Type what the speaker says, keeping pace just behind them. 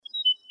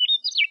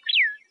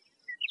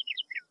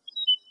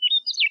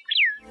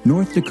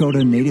North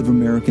Dakota Native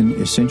American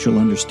Essential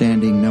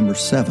Understanding number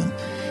 7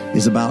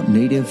 is about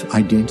Native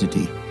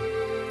identity.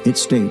 It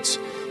states,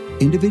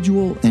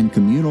 individual and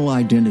communal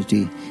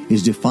identity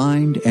is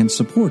defined and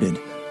supported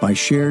by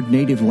shared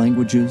Native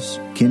languages,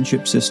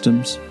 kinship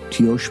systems,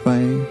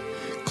 tioshpai,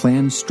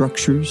 clan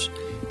structures,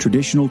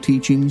 traditional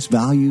teachings,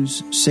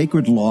 values,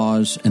 sacred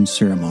laws, and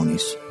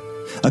ceremonies.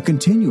 A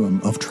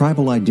continuum of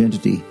tribal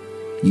identity,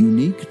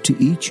 unique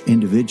to each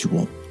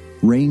individual,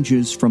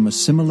 ranges from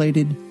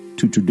assimilated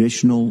to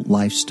traditional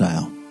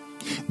lifestyle.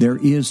 There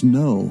is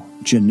no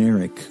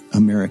generic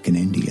American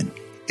Indian.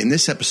 In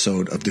this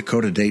episode of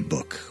Dakota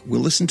Datebook,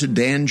 we'll listen to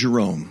Dan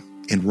Jerome,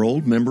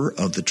 enrolled member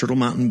of the Turtle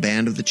Mountain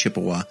Band of the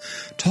Chippewa,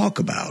 talk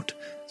about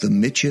the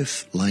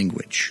Michif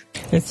language.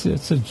 It's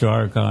a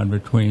jargon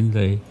between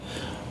the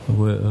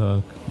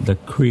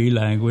Cree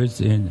language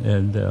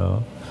and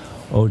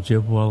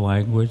Ojibwa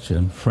language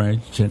and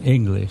French and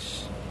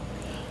English,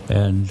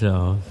 and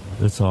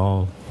it's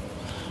all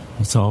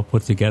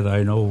put together.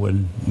 I know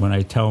when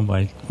I tell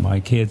my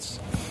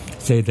kids,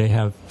 say they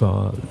have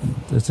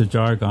it's a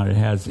jargon. It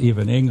has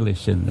even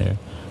English in there.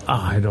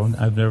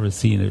 I've never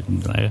seen it.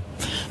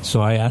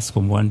 So I asked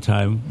them one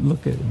time,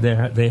 look,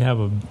 they have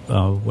a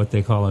what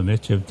they call a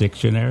Michif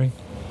dictionary,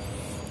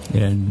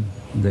 and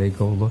they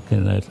go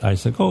looking at. I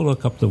said, go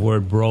look up the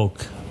word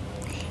broke,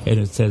 and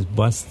it says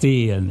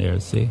busty in there.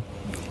 See,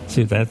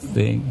 that's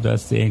the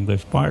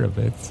English part of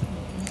it.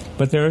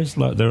 But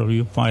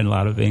you find a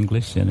lot of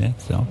English in it.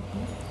 So,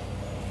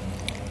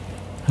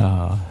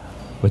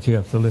 but you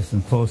have to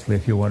listen closely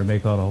if you want to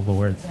make out all the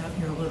words. About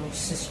your little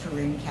sister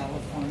in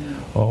California.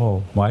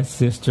 Oh, my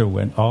sister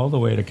went all the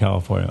way to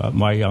California.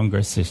 My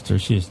younger sister,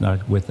 she's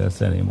not with us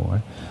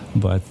anymore,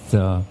 but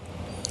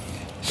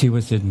she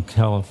was in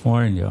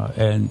California,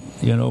 and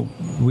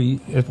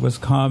it was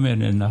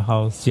common in the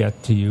house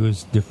yet to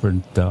use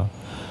different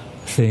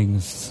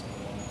things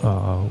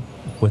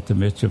with the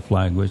Michif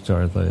language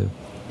or the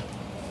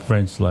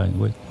French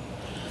language,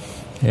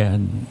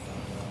 and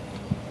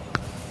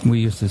we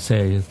used to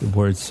say the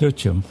word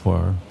suchum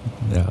for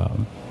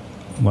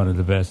one of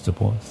the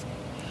vegetables.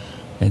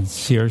 And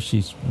here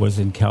she was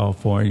in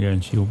California,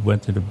 and she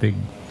went to the big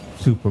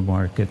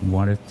supermarket and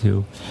wanted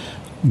to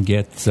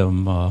get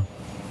some,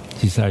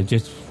 she said, I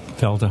just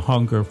felt a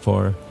hunger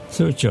for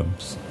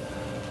suchums.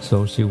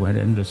 So she went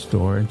in the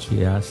store and she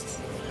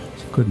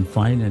couldn't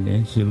find any,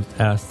 and she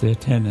asked the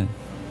attendant,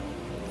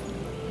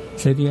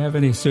 said, do you have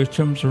any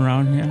suchums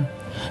around here?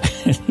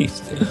 And he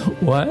said,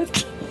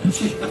 what?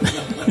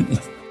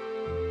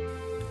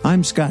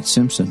 I'm Scott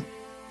Simpson.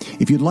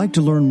 If you'd like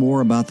to learn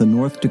more about the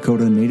North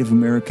Dakota Native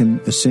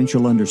American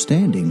Essential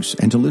Understandings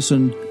and to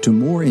listen to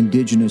more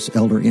Indigenous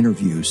elder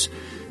interviews,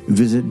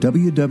 visit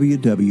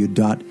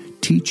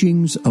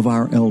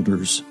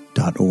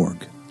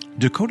www.teachingsofourElders.org.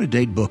 Dakota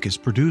Datebook is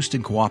produced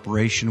in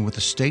cooperation with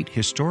the State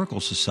Historical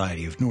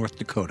Society of North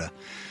Dakota.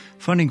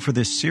 Funding for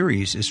this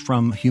series is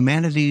from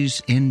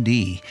Humanities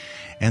ND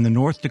and the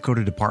North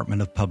Dakota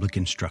Department of Public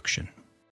Instruction.